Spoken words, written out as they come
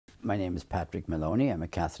My name is Patrick Moloney. I'm a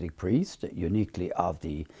Catholic priest, uniquely I'm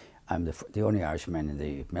the only Irishman in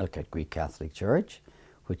the Melkite Greek Catholic Church,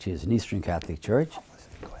 which is an Eastern Catholic Church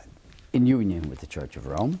in union with the Church of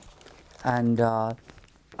Rome. And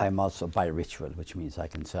I'm also bi-ritual, which means I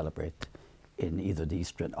can celebrate in either the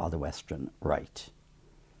Eastern or the Western Rite.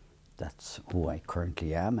 That's who I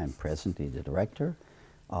currently am. I'm presently the director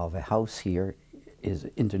of a house here, is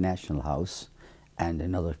International House, and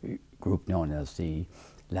another group known as the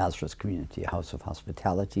Lazarus Community, a house of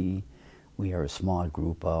hospitality. We are a small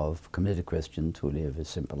group of committed Christians who live a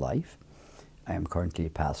simple life. I am currently a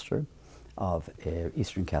pastor of an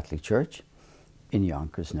Eastern Catholic Church in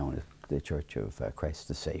Yonkers, known as the Church of Christ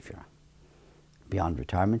the Savior. Beyond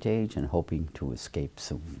retirement age and hoping to escape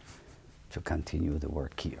soon to continue the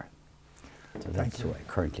work here. So that's who I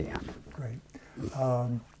currently am. Great.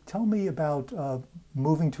 Tell me about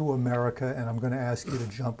moving to America, and I'm going to ask you to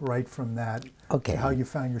jump right from that to how you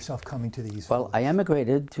found yourself coming to the East Well, Village. I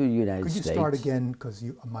emigrated to the United States. Could you start again, because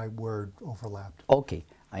my word overlapped. Okay.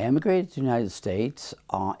 I emigrated to the United States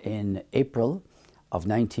in April of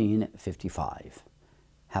 1955.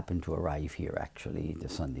 Happened to arrive here, actually, the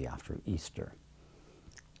Sunday after Easter.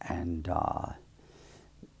 And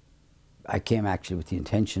I came actually with the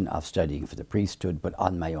intention of studying for the priesthood, but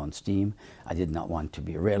on my own steam. I did not want to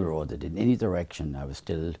be railroaded in any direction. I was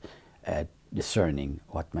still discerning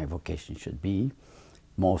what my vocation should be.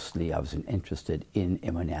 Mostly I was interested in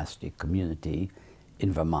a monastic community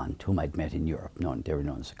in Vermont, whom I'd met in Europe. They were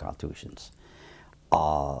known as the Carthusians.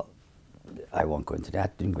 I won't go into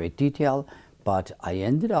that in great detail, but I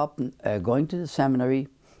ended up going to the seminary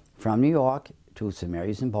from New York to St.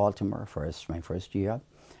 Mary's in Baltimore my first year.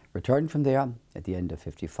 Returned from there at the end of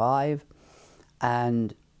 '55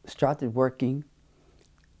 and started working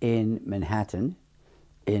in Manhattan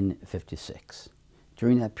in '56.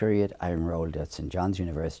 During that period, I enrolled at St. John's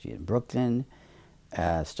University in Brooklyn,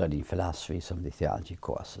 studying philosophy, some of the theology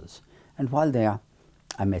courses. And while there,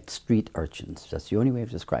 I met street urchins. That's the only way of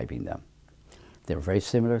describing them. They were very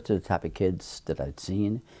similar to the type of kids that I'd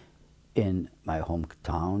seen in my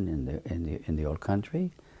hometown in the old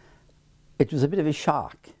country. It was a bit of a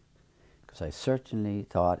shock, because I certainly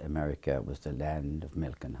thought America was the land of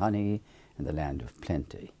milk and honey and the land of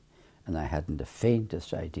plenty. And I hadn't the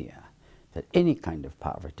faintest idea that any kind of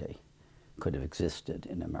poverty could have existed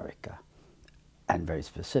in America, and very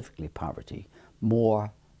specifically poverty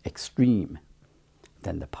more extreme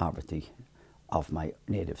than the poverty of my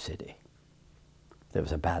native city. There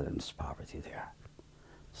was a balanced poverty there.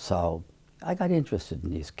 So I got interested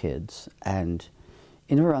in these kids, and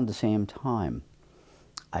in around the same time,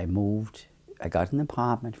 I got an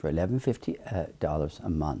apartment for $11.50 a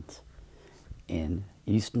month in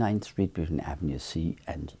East 9th Street between Avenue C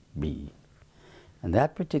and B. And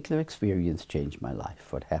that particular experience changed my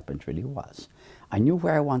life. What happened really was, I knew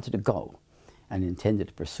where I wanted to go and intended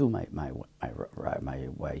to pursue my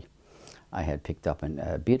way. I had picked up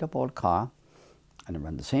a beat-up old car, and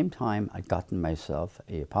around the same time, I'd gotten myself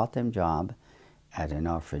a part-time job at an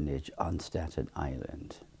orphanage on Staten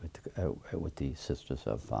Island with the Sisters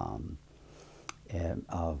of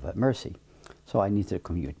Mercy. So I needed to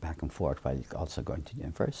commute back and forth while also going to the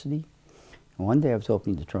university. And one day I was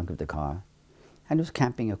opening the trunk of the car, and there was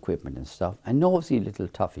camping equipment and stuff, and nosy little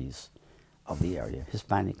toughies of the area,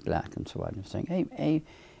 Hispanic, black, and so on. They were saying,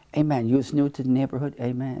 hey man, you's new to the neighborhood,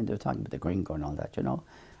 hey man, and they were talking about the gringo and all that, you know.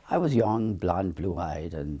 I was young, blonde,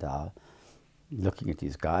 blue-eyed, and looking at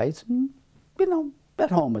these guys, and, you know,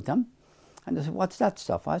 at home with them. And they said, what's that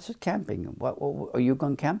stuff? I said, camping. What, are you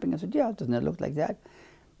going camping? I said, yeah, doesn't it look like that?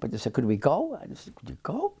 But they said, could we go? I said, could you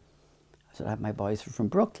go? I said, I have my boys from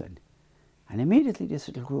Brooklyn. And immediately this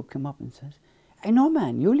little group came up and said, hey, no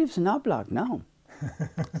man, you lives in our block now.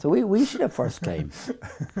 So we should have first claim.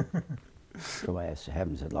 So I asked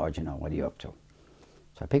heaven, said, Lord, you know, what are you up to?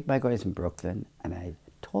 So I picked my guys in Brooklyn, and I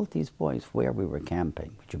told these boys where we were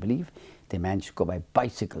camping. Would you believe they managed to go by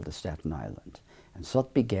bicycle to Staten Island? And so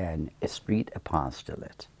it began a street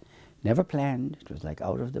apostolate. Never planned, it was like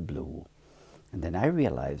out of the blue. And then I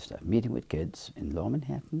realized that meeting with kids in Lower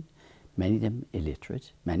Manhattan, many of them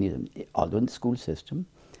illiterate, many of them, although in the school system,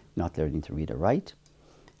 not learning to read or write.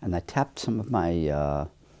 And I tapped some of my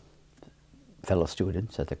fellow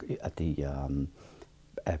students at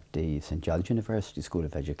the St. John's University School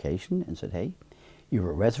of Education and said, hey, you're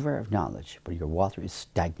a reservoir of knowledge, but your water is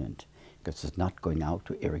stagnant because it's not going out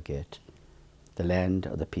to irrigate the land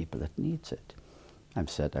or the people that needs it. I've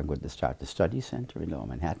said I'm going to start the study center in Lower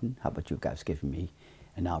Manhattan. How about you guys giving me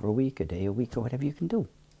an hour a week, a day a week, or whatever you can do?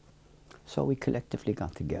 So we collectively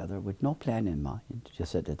got together with no plan in mind,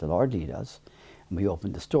 just said that the Lord lead us, and we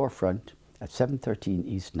opened the storefront at 713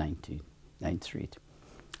 East 9th Street.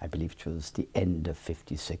 I believe it was the end of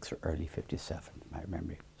 56 or early 57, if my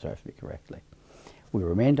memory serves me correctly. We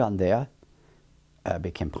remained on there,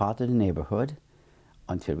 became part of the neighborhood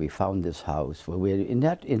until we found this house. Well, in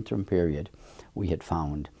that interim period, we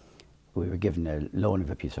were given a loan of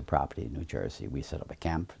a piece of property in New Jersey. We set up a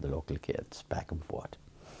camp for the local kids, back and forth.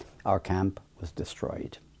 Our camp was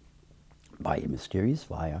destroyed by a mysterious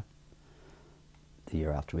fire the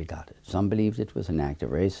year after we got it. Some believed it was an act of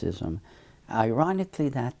racism. Ironically,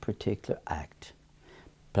 that particular act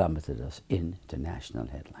plummeted us into national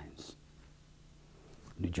headlines.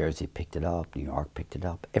 New Jersey picked it up, New York picked it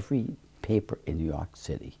up. Every paper in New York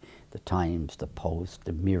City, the Times, the Post,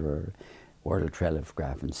 the Mirror, World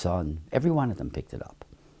Telegraph and Sun, every one of them picked it up.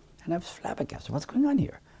 And I was flabbergasted. What's going on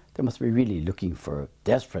here? They must be really looking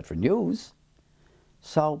desperate for news.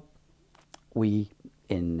 So that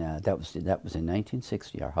was in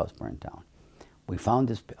 1960, our house burned down. We found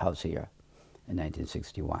this house here in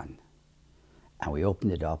 1961, and we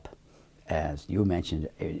opened it up as you mentioned,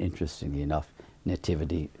 interestingly enough,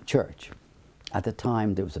 Nativity Church. At the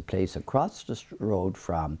time, there was a place across the road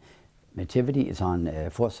from Nativity is on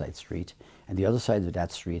Forsyth Street, and the other side of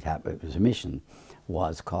that street, it was a mission,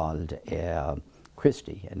 was called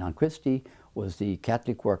Christie. And on Christie was the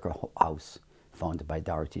Catholic Worker House, founded by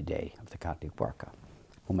Dorothy Day of the Catholic Worker,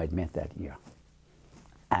 whom I'd met that year.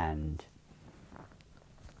 And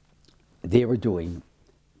they were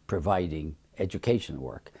providing educational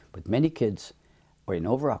work, but many kids were in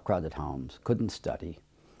overcrowded homes, couldn't study.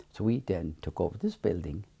 So we then took over this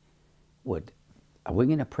building with a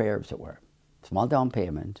wing and a prayer, as it were, small down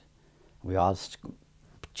payment. We all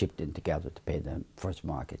chipped in together to pay the first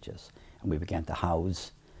mortgages, and we began to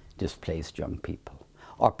house displaced young people,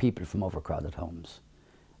 or people from overcrowded homes.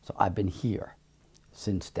 So I've been here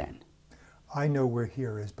since then. I know where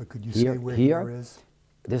here is, but could you say where here is?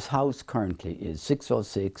 This house currently is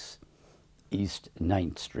 606 East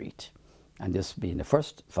 9th Street, and this being the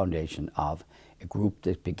first foundation of a group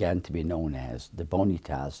that began to be known as the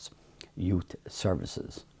Bonitas Youth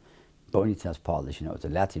Services. Bonitas, Polish, is a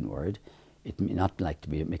Latin word. It may not like to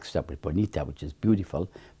be mixed up with bonita, which is beautiful.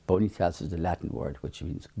 Bonitas is the Latin word, which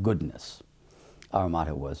means goodness. Our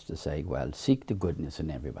motto was to say, well, seek the goodness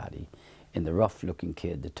in everybody, in the rough-looking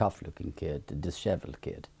kid, the tough-looking kid, the disheveled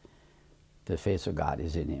kid. The face of God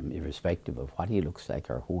is in him, irrespective of what he looks like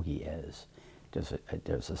or who he is.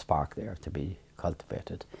 There's a spark there to be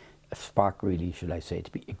cultivated. A spark, really, should I say,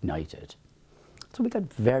 to be ignited. So we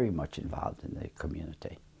got very much involved in the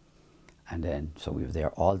community. And then, so we were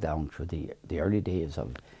there all down through the early days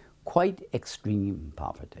of quite extreme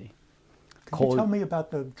poverty. Can you tell me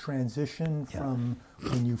about the transition from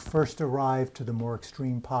when you first arrived to the more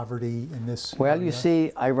extreme poverty in this area? You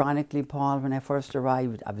see, ironically, Paul, when I first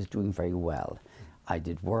arrived, I was doing very well. I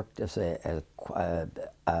did work as an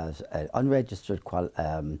unregistered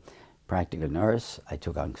practical nurse. I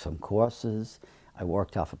took on some courses. I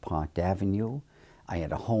worked off of Park Avenue. I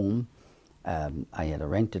had a home. I had a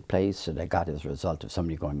rented place that I got as a result of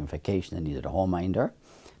somebody going on vacation and needed a home minder.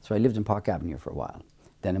 So I lived in Park Avenue for a while.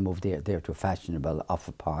 Then I moved there to a fashionable off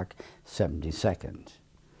of Park, 72nd.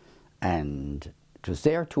 And it was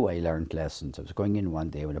there too I learned lessons. I was going in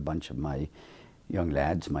one day with a bunch of my young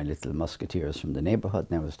lads, my little musketeers from the neighborhood,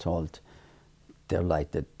 and I was told their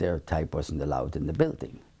light that their type wasn't allowed in the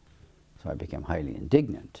building. So I became highly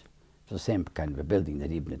indignant. It was the same kind of a building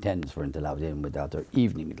that even attendants weren't allowed in without their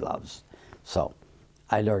evening gloves. So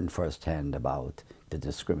I learned firsthand about the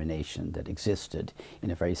discrimination that existed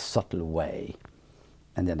in a very subtle way.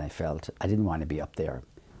 And then I felt I didn't want to be up there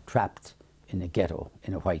trapped in a ghetto,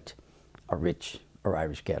 in a white or rich or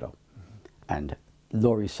Irish ghetto. And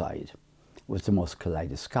Lower East Side was the most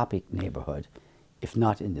kaleidoscopic neighborhood, if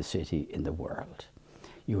not in the city, in the world.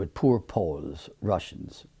 You had poor Poles,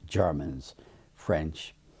 Russians, Germans,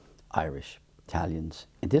 French, Irish, Italians.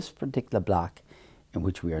 In this particular block in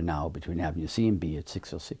which we are now, between Avenue C and B at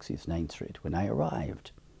 606 East 9th Street, when I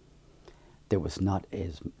arrived, there was not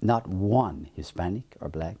one Hispanic or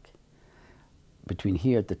black. Between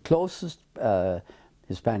here, the closest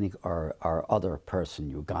Hispanic or other person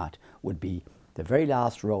you got would be the very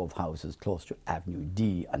last row of houses close to Avenue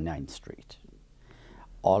D on 9th Street.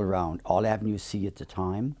 All around, all Avenue C at the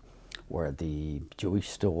time were the Jewish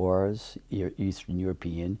stores, Eastern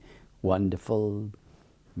European, wonderful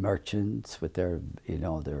merchants with their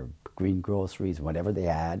green groceries, whatever they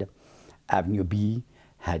had. Avenue B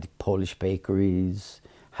had Polish bakeries,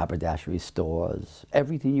 haberdashery stores,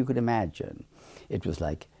 everything you could imagine. It was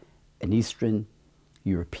like an Eastern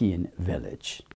European village.